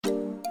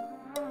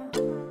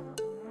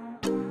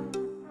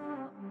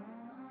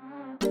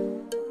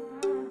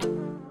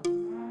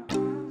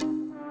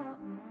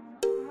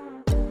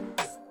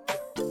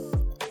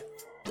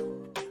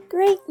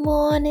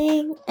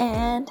morning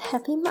and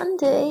happy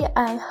Monday.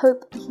 I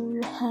hope you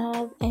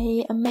have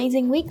an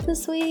amazing week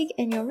this week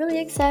and you're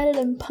really excited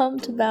and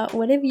pumped about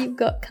whatever you've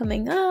got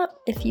coming up.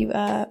 If you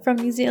are from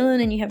New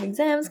Zealand and you have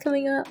exams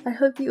coming up, I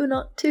hope you're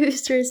not too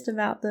stressed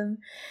about them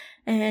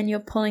and you're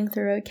pulling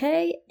through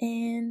okay.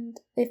 And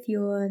if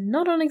you're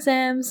not on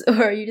exams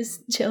or you're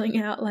just chilling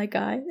out like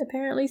I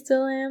apparently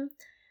still am,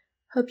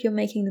 hope you're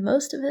making the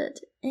most of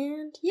it.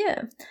 And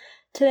yeah,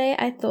 today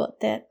I thought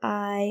that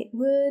I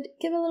would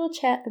give a little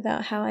chat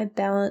about how I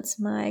balance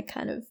my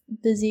kind of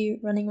busy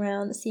running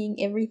around seeing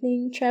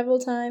everything travel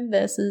time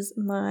versus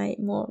my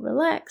more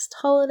relaxed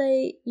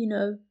holiday,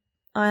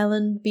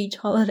 island beach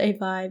holiday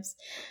vibes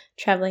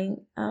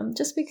traveling,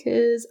 just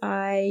because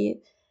I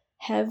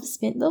have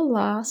spent the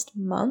last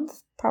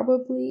month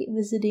probably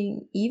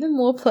visiting even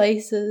more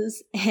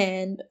places,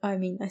 and I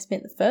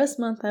spent the first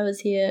month I was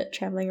here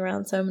traveling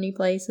around so many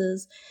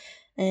places.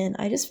 And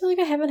I just feel like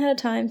I haven't had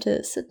time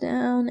to sit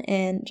down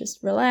and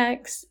just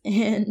relax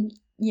and,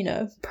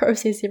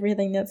 process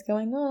everything that's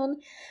going on.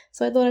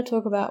 So I thought I'd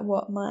talk about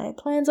what my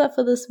plans are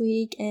for this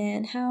week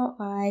and how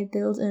I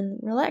build in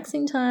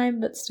relaxing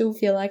time but still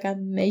feel like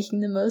I'm making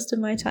the most of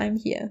my time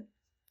here.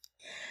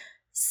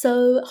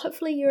 So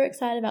hopefully you're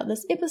excited about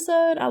this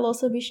episode. I'll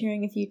also be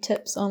sharing a few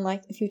tips on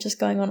if you're just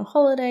going on a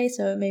holiday,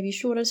 so maybe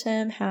shorter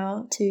term,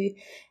 how to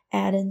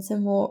add in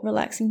some more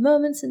relaxing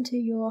moments into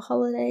your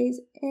holidays,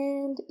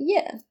 and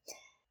yeah.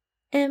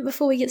 And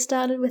before we get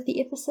started with the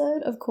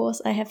episode, of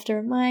course, I have to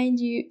remind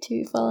you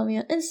to follow me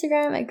on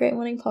Instagram at Great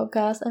Morning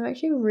Podcast. I'm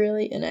actually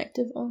really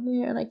inactive on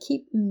there, and I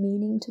keep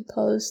meaning to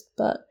post,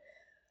 but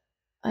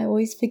I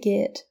always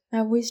forget. I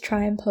always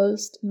try and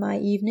post my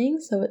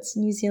evenings, so it's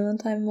New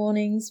Zealand time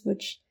mornings,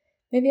 which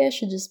maybe I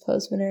should just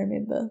post when I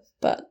remember.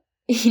 But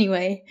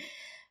anyway,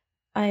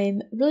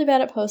 I'm really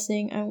bad at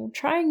posting. I will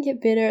try and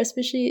get better,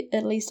 especially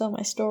at least on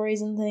my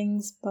stories and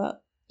things,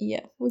 but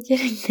yeah, we're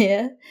getting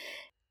there.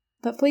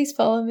 But please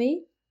follow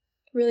me.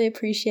 Really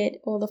appreciate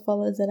all the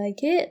follows that I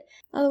get.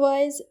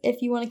 Otherwise,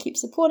 if you want to keep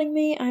supporting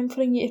me, I'm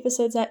putting new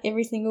episodes out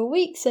every single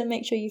week, so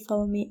make sure you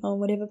follow me on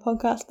whatever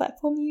podcast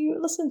platform you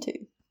listen to.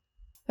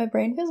 My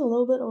brain feels a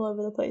little bit all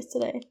over the place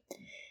today.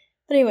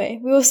 But anyway,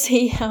 we will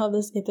see how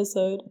this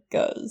episode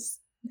goes.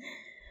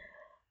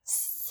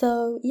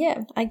 So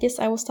yeah, I guess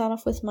I will start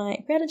off with my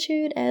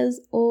gratitude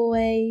as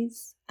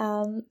always.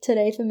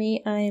 Today for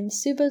me, I am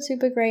super,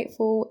 super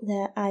grateful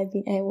that I've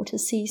been able to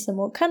see some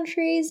more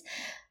countries.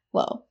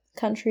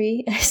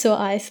 I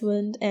saw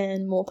Iceland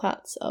and more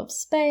parts of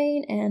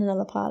Spain and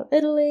another part of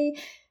Italy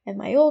and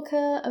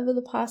Mallorca over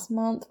the past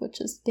month, which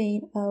has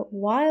been a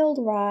wild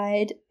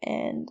ride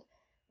and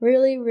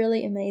really,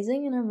 really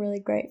amazing. And I'm really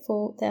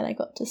grateful that I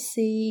got to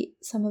see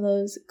some of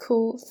those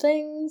cool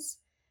things.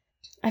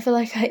 I feel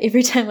like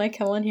every time I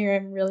come on here,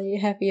 I'm really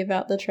happy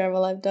about the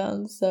travel I've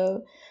done.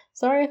 So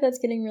sorry if that's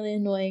getting really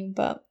annoying,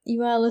 but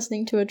you are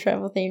listening to a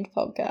travel-themed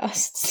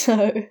podcast.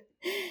 So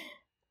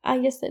I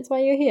guess that's why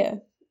you're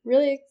here.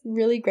 Really,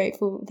 really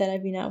grateful that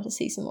I've been able to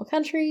see some more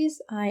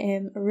countries. I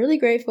am really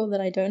grateful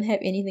that I don't have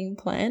anything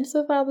planned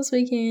so far this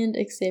weekend,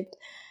 except,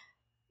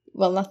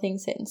 nothing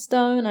set in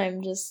stone.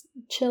 I'm just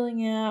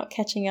chilling out,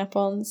 catching up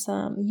on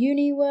some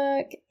uni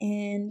work,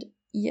 and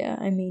yeah,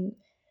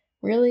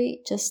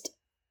 really just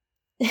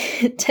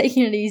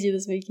taking it easy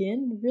this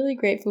weekend. Really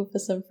grateful for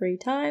some free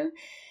time.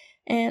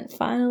 And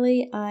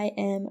finally, I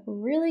am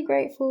really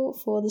grateful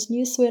for this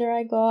new sweater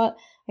I got.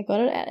 I got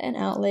it at an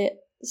outlet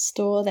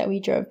store that we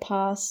drove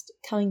past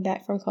coming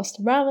back from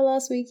Costa Brava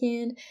last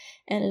weekend,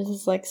 and it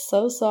is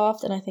so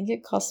soft, and I think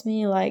it cost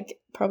me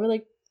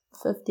probably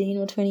 15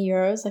 or 20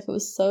 euros. It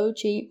was so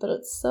cheap, but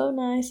it's so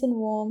nice and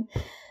warm.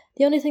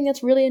 The only thing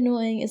that's really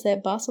annoying is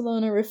that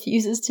Barcelona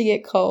refuses to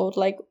get cold.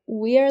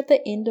 We are at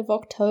the end of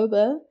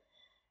October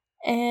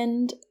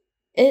and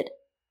it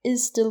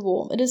is still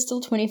warm. It is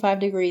still 25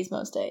 degrees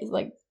most days.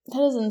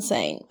 That is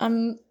insane.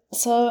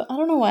 So I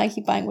don't know why I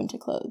keep buying winter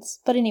clothes.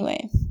 But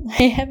anyway,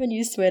 I have a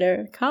new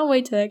sweater. Can't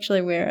wait to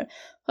actually wear it.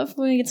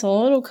 Hopefully it gets a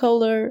little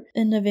colder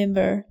in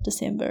November,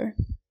 December,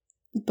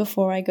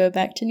 before I go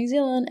back to New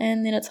Zealand,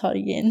 and then it's hot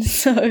again.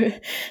 So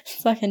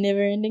it's like a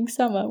never-ending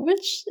summer,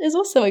 which is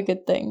also a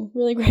good thing.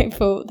 Really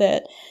grateful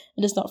that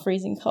it is not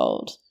freezing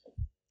cold.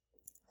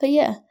 But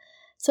yeah,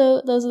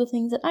 so those are the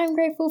things that I'm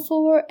grateful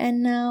for,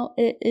 and now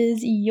it is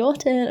your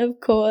turn,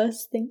 of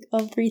course. Think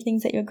of 3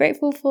 things that you're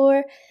grateful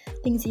for,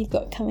 things you've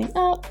got coming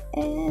up,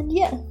 and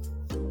yeah.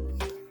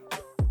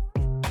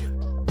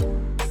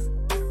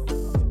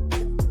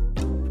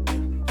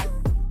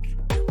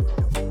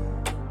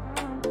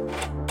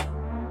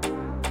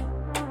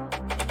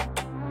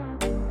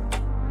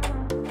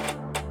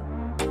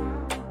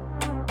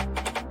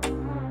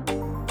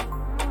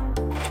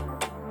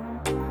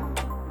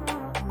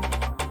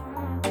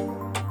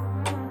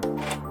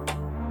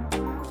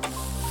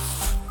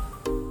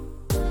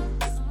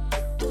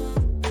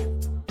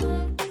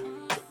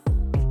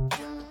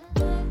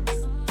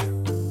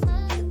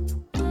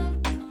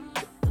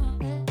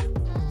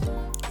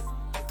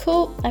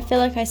 Cool. I feel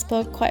like I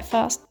spoke quite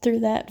fast through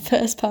that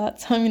first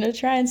part, so I'm going to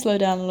try and slow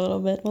down a little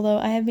bit, although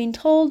I have been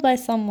told by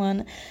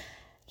someone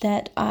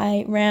that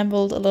I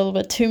rambled a little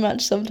bit too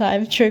much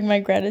sometimes during my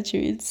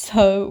gratitudes,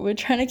 so we're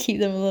trying to keep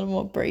them a little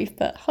more brief,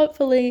 but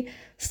hopefully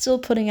still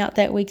putting out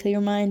that weekly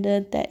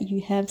reminder that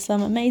you have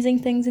some amazing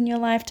things in your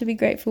life to be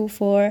grateful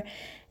for,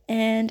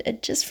 and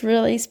it just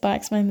really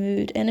spikes my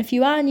mood. And if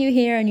you are new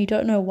here and you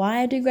don't know why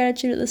I do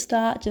gratitude at the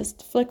start,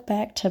 just flick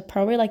back to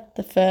probably like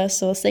the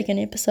first or second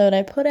episode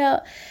I put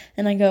out,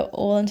 and I go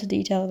all into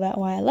detail about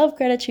why I love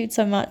gratitude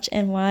so much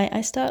and why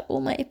I start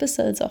all my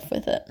episodes off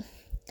with it.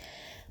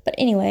 But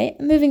anyway,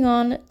 moving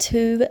on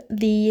to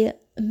the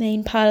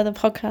main part of the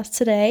podcast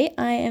today,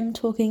 I am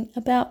talking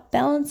about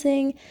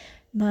balancing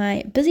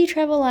my busy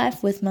travel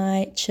life with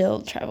my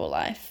chilled travel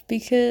life,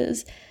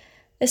 because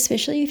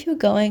especially if you're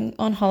going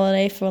on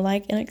holiday for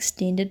like an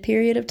extended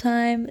period of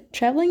time,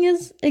 traveling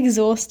is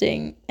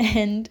exhausting,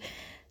 and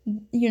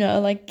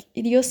like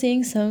you're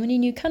seeing so many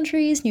new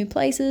countries, new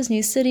places,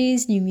 new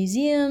cities, new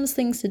museums,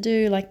 things to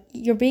do, like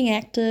you're being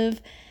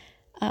active,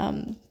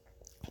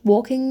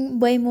 walking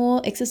way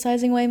more,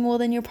 exercising way more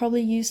than you're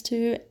probably used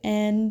to,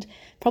 and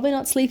probably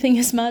not sleeping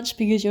as much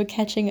because you're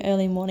catching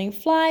early morning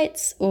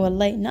flights or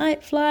late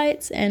night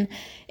flights and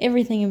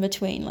everything in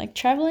between. Like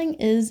traveling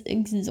is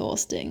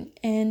exhausting,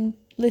 and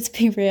let's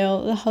be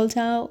real, the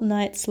hotel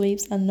night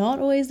sleeps are not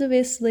always the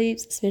best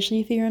sleeps,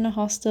 especially if you're in a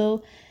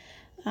hostel.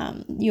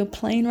 Your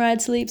plane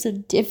ride sleeps are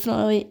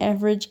definitely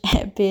average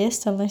at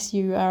best, unless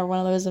you are one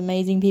of those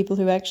amazing people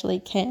who actually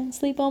can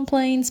sleep on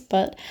planes,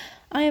 but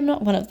I am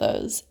not one of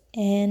those,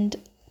 and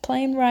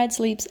plane ride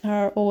sleeps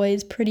are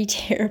always pretty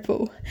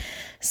terrible.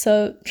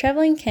 So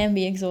traveling can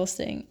be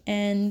exhausting,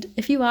 and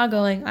if you are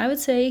going, I would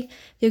say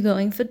if you're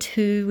going for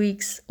 2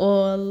 weeks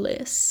or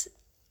less,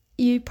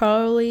 you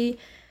probably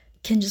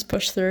can just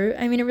push through.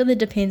 I mean, it really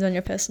depends on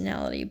your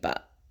personality,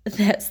 but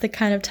that's the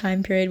kind of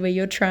time period where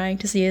you're trying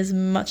to see as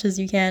much as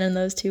you can in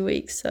those 2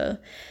 weeks, so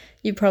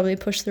you probably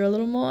push through a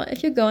little more.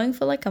 If you're going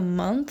for like a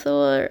month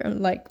or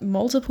like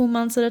multiple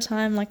months at a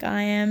time like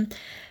I am,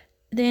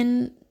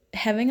 then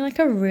having like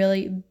a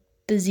really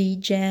busy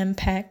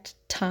jam-packed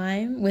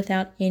time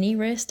without any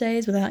rest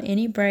days, without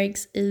any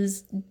breaks,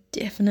 is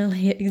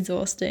definitely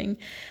exhausting.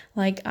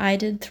 Like I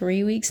did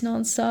 3 weeks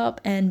nonstop,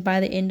 and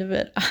by the end of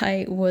it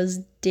I was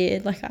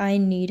dead. Like I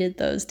needed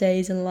those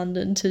days in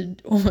London to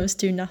almost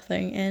do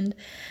nothing, and it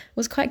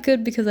was quite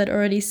good because I'd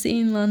already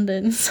seen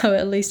London, so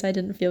at least I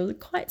didn't feel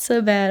quite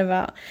so bad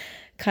about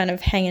kind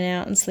of hanging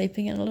out and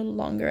sleeping in a little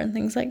longer and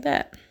things like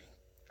that.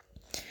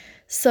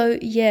 So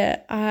yeah,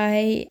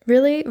 I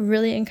really,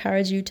 really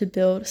encourage you to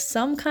build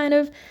some kind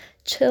of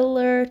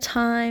chiller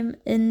time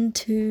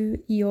into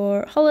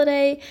your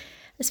holiday,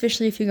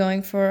 especially if you're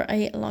going for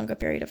a longer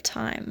period of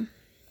time.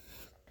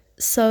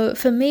 So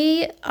for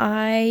me,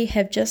 I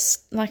have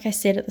just, like I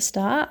said at the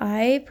start,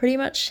 I pretty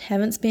much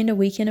haven't spent a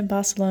weekend in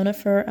Barcelona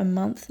for a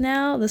month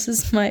now. This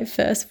is my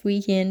first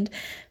weekend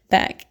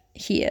back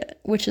here,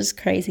 which is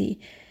crazy.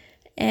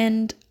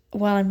 And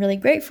while I'm really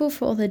grateful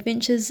for all the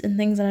adventures and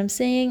things that I'm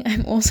seeing,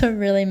 I'm also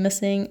really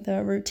missing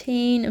the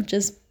routine of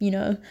just,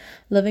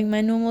 living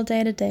my normal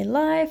day-to-day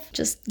life,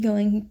 just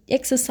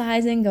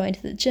exercising, going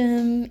to the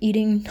gym,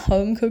 eating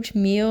home-cooked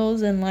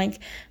meals, and like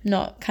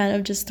not kind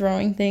of just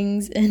throwing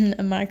things in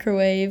a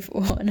microwave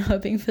and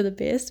hoping for the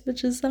best,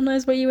 which is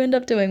sometimes what you end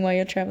up doing while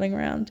you're traveling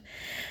around.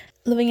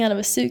 Living out of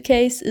a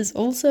suitcase is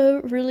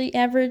also really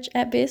average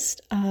at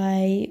best.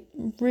 I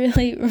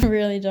really,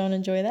 really don't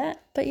enjoy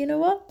that, but you know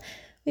what?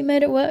 We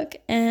made it work,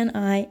 and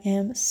I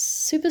am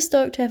super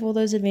stoked to have all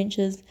those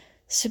adventures,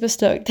 super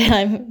stoked that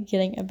I'm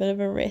getting a bit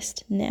of a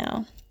rest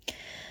now.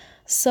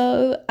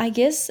 So I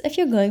guess if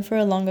you're going for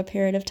a longer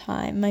period of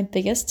time, my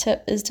biggest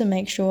tip is to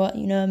make sure,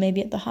 maybe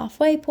at the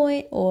halfway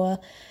point or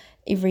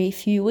every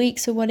few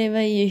weeks or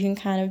whatever, you can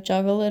kind of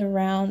juggle it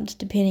around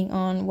depending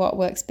on what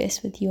works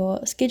best with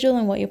your schedule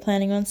and what you're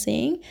planning on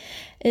seeing,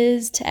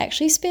 is to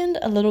actually spend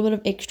a little bit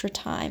of extra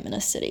time in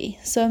a city.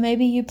 So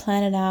maybe you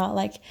plan it out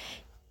like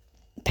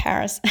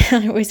Paris.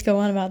 I always go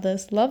on about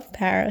this. Love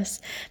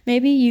Paris.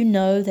 Maybe you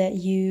know that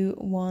you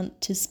want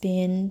to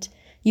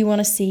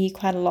see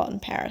quite a lot in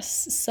Paris.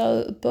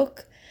 So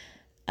book.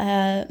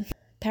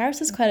 Paris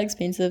is quite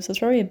expensive, so it's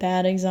probably a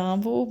bad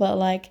example, but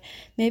like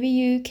maybe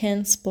you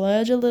can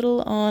splurge a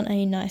little on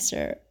a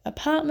nicer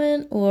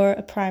apartment or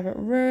a private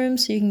room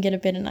so you can get a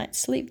better night's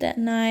sleep that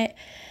night.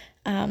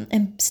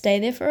 And stay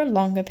there for a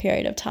longer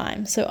period of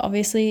time. So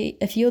obviously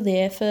if you're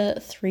there for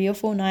 3 or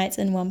 4 nights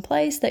in one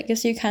place, that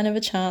gives you kind of a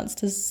chance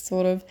to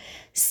sort of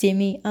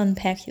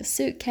unpack your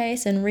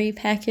suitcase and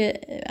repack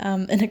it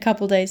in a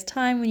couple days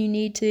time when you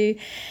need to.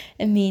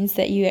 It means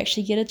that you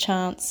actually get a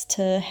chance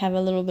to have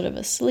a little bit of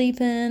a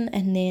sleep in,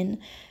 and then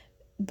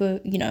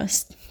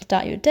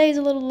start your days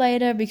a little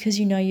later because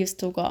you've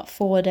still got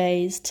 4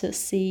 days to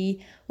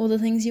see all the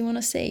things you want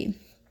to see.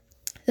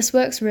 This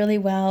works really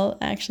well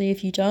actually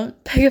if you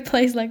don't pick a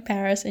place like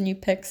Paris and you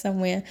pick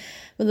somewhere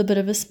with a bit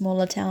of a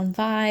smaller town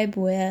vibe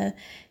where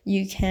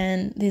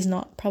there's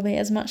not probably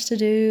as much to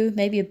do,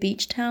 maybe a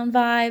beach town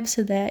vibe,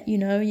 so that you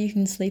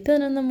can sleep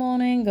in the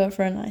morning, go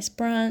for a nice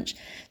brunch,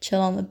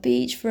 chill on the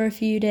beach for a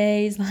few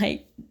days.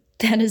 Like,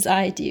 that is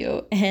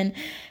ideal. And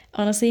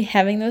honestly,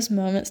 having those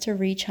moments to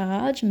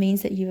recharge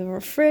means that you are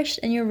refreshed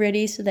and you're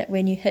ready, so that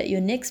when you hit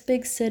your next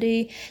big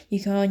city,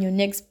 you go on your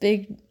next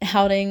big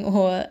outing,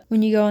 or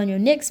when you go on your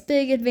next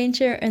big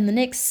adventure in the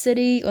next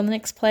city or the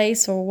next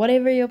place or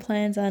whatever your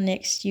plans are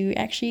next, you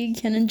actually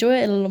can enjoy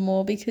it a little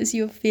more because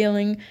you're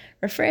feeling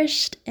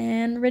refreshed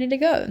and ready to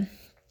go.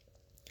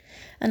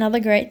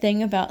 Another great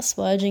thing about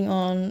splurging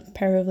on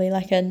probably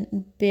like a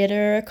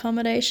better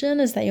accommodation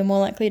is that you're more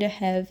likely to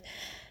have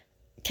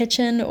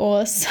kitchen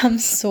or some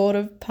sort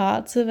of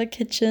parts of a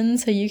kitchen,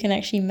 so you can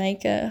actually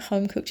make a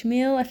home cooked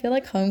meal. I feel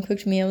like home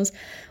cooked meals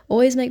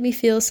always make me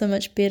feel so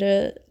much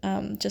better,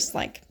 just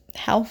like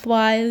health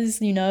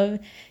wise. You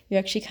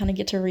actually kind of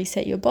get to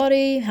reset your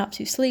body, helps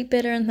you sleep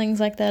better and things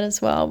like that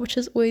as well, which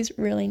is always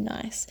really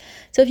nice.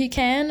 So if you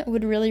can,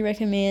 would really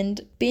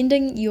recommend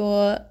bending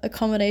your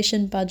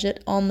accommodation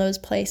budget on those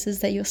places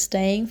that you're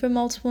staying for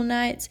multiple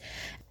nights.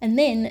 And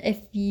then if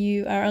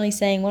you are only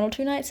staying 1 or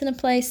 2 nights in a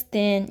place,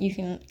 then you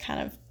can kind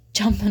of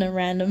jump in a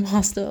random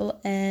hostel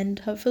and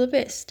hope for the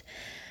best.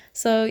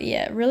 So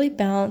yeah, really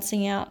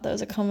balancing out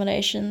those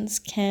accommodations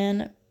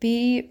can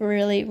be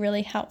really,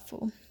 really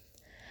helpful.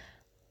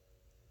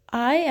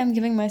 I am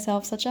giving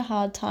myself such a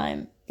hard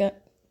time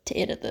to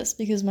edit this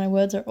because my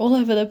words are all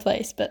over the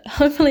place, but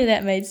hopefully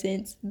that made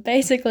sense.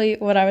 Basically,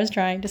 what I was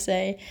trying to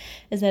say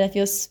is that if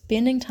you're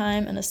spending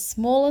time in a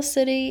smaller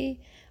city,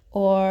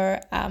 or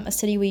a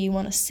city where you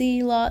want to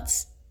see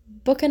lots,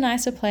 book a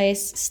nicer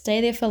place, stay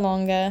there for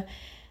longer,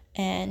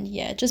 and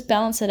yeah, just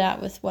balance it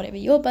out with whatever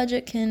your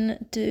budget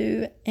can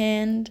do,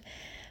 and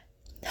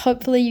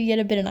hopefully you get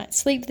a better night's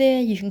sleep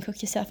there, you can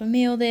cook yourself a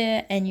meal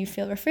there, and you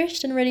feel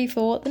refreshed and ready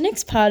for the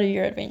next part of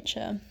your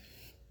adventure.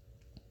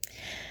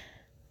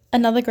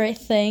 Another great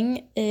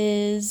thing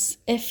is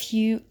if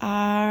you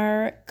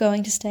are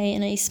going to stay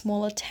in a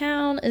smaller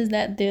town is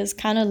that there's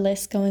kind of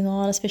less going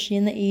on, especially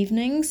in the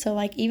evening. So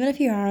like even if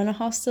you are in a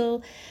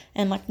hostel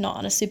and like not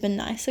in a super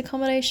nice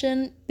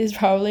accommodation, there's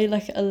probably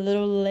like a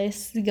little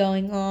less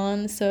going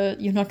on. So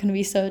you're not going to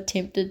be so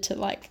tempted to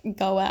like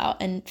go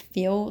out and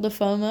feel the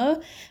FOMO.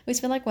 I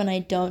always feel like when I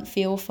don't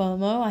feel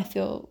FOMO, I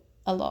feel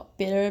a lot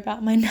better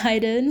about my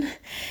night in.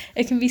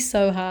 It can be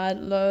so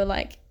hard though,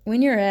 like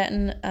when you're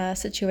in a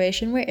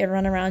situation where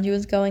everyone around you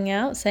is going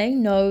out,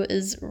 saying no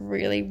is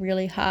really,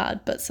 really hard,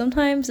 but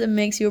sometimes it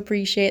makes you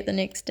appreciate the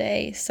next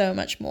day so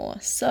much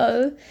more.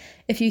 So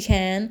if you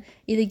can,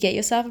 either get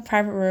yourself a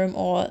private room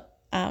or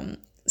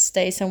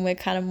stay somewhere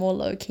kind of more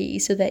low-key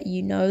so that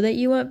you know that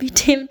you won't be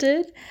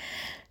tempted.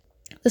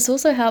 This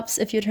also helps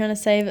if you're trying to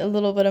save a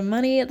little bit of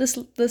money at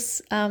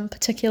this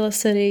particular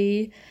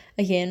city.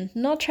 Again,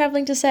 not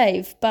traveling to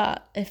save,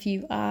 but if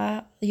your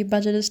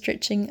budget is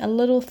stretching a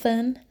little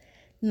thin,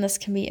 and this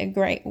can be a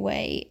great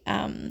way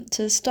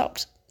to stop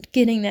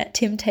getting that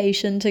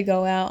temptation to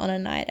go out on a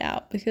night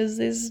out because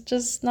there's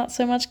just not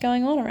so much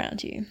going on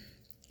around you.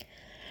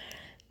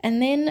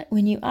 And then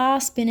when you are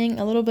spending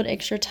a little bit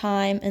extra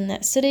time in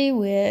that city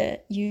where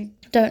you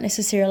don't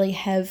necessarily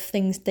have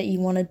things that you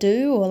want to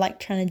do, or like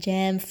trying to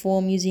jam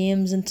 4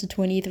 museums into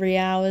 23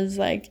 hours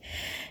like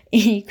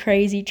any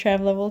crazy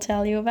traveler will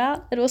tell you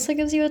about, it also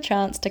gives you a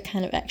chance to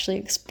kind of actually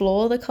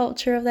explore the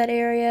culture of that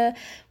area,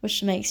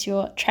 which makes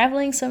your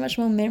traveling so much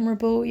more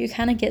memorable. You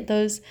kind of get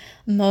those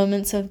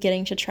moments of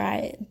getting to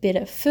try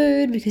better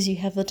food because you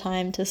have the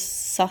time to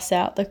suss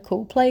out the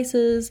cool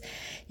places.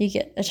 You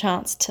get a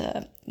chance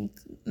to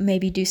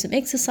maybe do some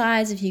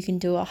exercise if you can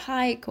do a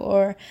hike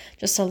or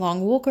just a long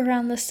walk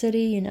around the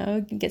city,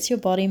 it gets your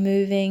body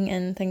moving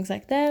and things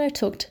like that. I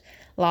talked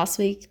last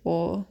week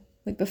or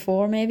week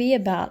before maybe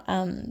about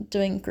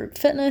doing group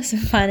fitness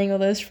and finding all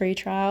those free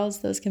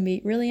trials. Those can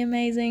be really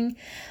amazing.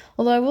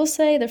 Although I will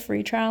say the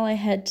free trial I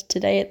had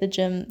today at the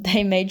gym,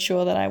 they made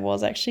sure that I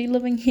was actually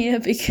living here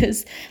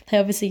because they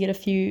obviously get a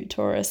few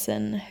tourists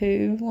in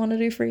who want to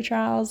do free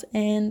trials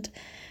and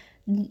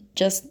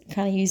just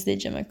kind of use their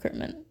gym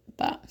equipment.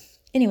 But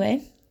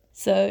anyway,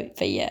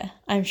 but yeah,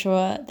 I'm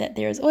sure that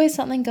there is always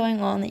something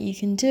going on that you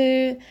can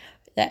do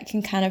that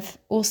can kind of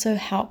also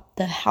help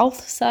the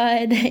health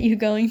side that you're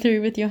going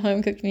through with your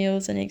home cooked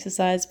meals and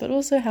exercise, but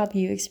also help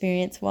you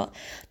experience what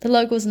the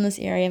locals in this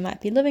area might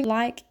be living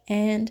like,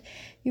 and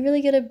you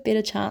really get a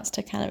better chance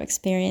to kind of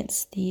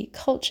experience the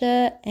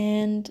culture,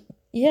 and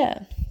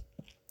yeah,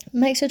 it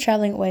makes your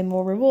traveling way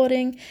more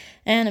rewarding,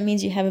 and it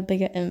means you have a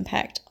bigger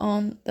impact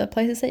on the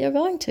places that you're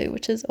going to,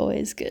 which is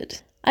always good.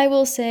 I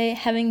will say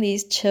having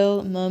these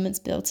chill moments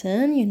built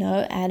in,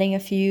 adding a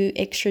few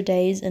extra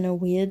days in a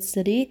weird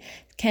city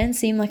can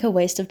seem like a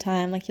waste of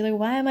time. Like, you're like,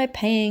 why am I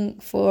paying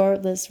for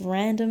this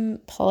random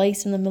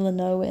place in the middle of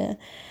nowhere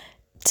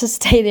to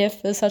stay there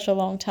for such a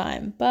long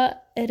time?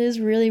 But it is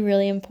really,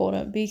 really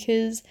important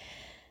because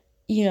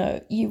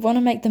you want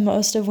to make the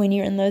most of when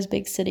you're in those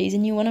big cities,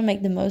 and you want to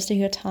make the most of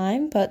your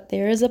time, but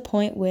there is a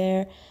point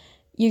where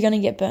you're going to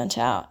get burnt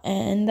out,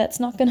 and that's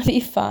not going to be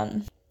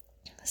fun.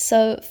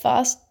 So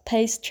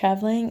fast-paced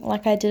traveling,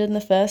 like I did in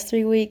the first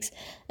 3 weeks,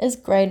 is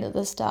great at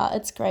the start.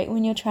 It's great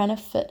when you're trying to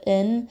fit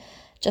in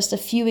just a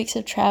few weeks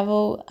of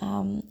travel,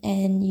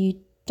 and you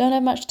don't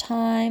have much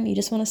time, you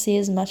just want to see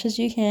as much as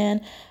you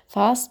can.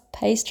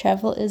 Fast-paced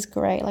travel is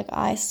great. Like,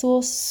 I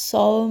saw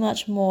so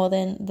much more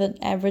than the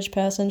average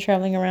person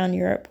traveling around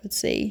Europe would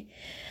see.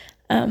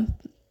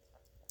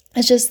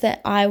 It's just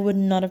that I would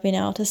not have been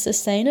able to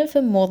sustain it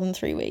for more than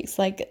 3 weeks.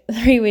 Like,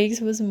 3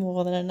 weeks was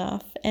more than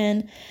enough.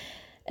 And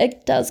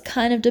it does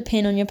kind of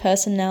depend on your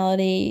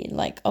personality.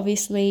 Like,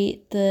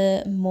 obviously,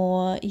 the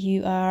more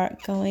you are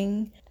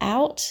going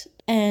out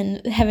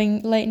and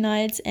having late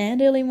nights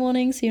and early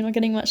mornings, so you're not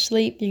getting much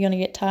sleep, you're going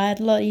to get tired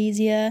a lot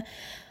easier.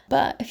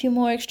 But if you're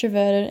more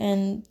extroverted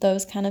and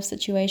those kind of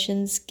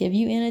situations give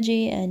you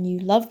energy and you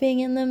love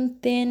being in them,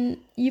 then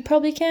you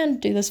probably can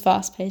do this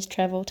fast-paced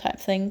travel type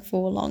thing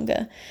for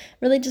longer.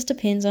 Really just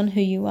depends on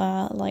who you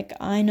are. Like,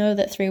 I know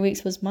that 3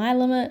 weeks was my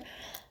limit,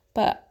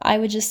 but I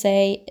would just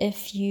say,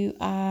 if you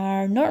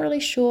are not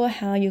really sure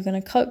how you're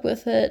going to cope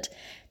with it,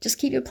 just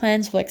keep your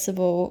plans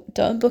flexible.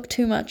 Don't book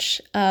too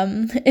much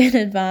in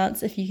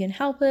advance if you can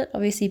help it.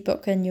 Obviously,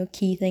 book in your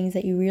key things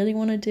that you really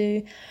want to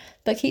do,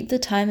 but keep the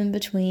time in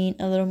between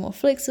a little more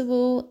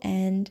flexible,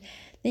 and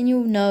then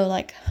you'll know,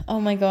 like, oh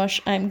my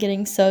gosh, I'm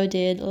getting so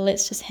dead.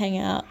 Let's just hang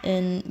out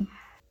in,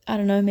 I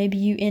don't know, maybe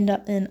you end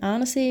up in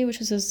Annecy,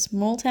 which is a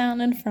small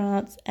town in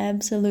France.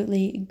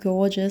 Absolutely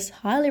gorgeous.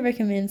 Highly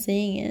recommend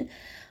seeing it.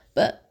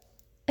 But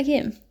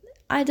again,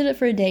 I did it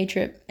for a day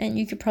trip, and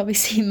you could probably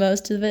see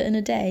most of it in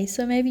a day.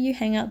 So maybe you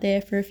hang out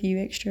there for a few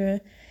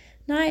extra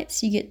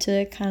nights. You get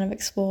to kind of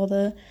explore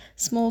the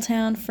small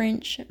town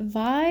French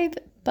vibe,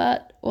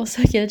 but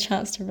also get a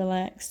chance to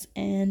relax.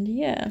 And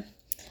yeah,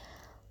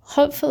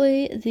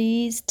 hopefully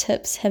these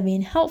tips have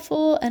been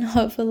helpful, and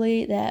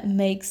hopefully that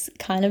makes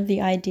kind of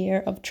the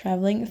idea of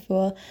traveling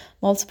for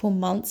multiple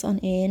months on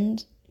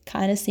end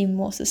kind of seem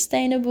more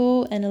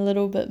sustainable and a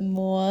little bit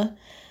more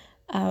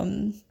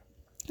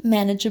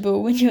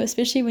manageable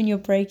especially when you're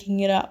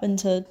breaking it up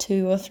into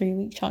 2 or 3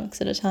 week chunks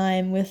at a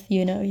time with,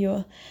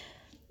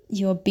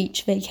 your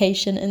beach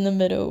vacation in the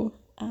middle.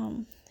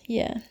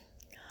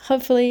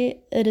 Hopefully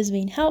it has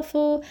been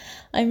helpful.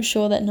 I'm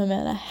sure that no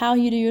matter how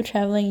you do your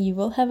traveling, you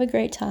will have a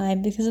great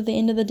time, because at the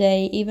end of the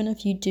day, even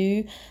if you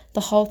do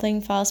the whole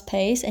thing fast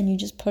paced and you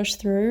just push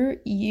through,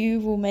 you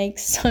will make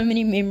so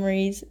many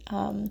memories.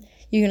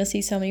 You're going to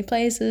see so many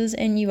places,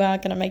 and you are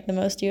going to make the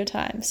most of your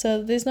time.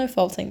 So there's no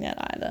faulting that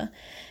either.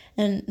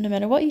 And no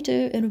matter what you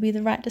do, it'll be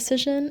the right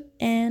decision.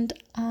 And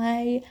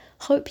I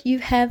hope you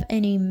have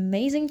an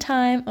amazing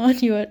time on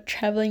your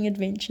traveling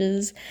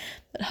adventures.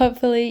 But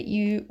hopefully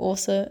you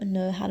also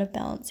know how to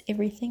balance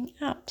everything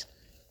out.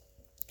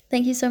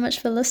 Thank you so much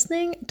for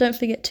listening. Don't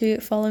forget to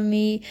follow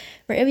me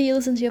wherever you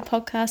listen to your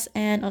podcast,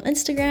 and on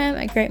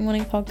Instagram at Great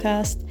Morning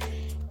Podcast.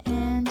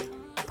 And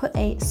put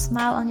a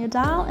smile on your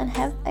dial and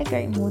have a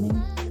great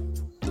morning.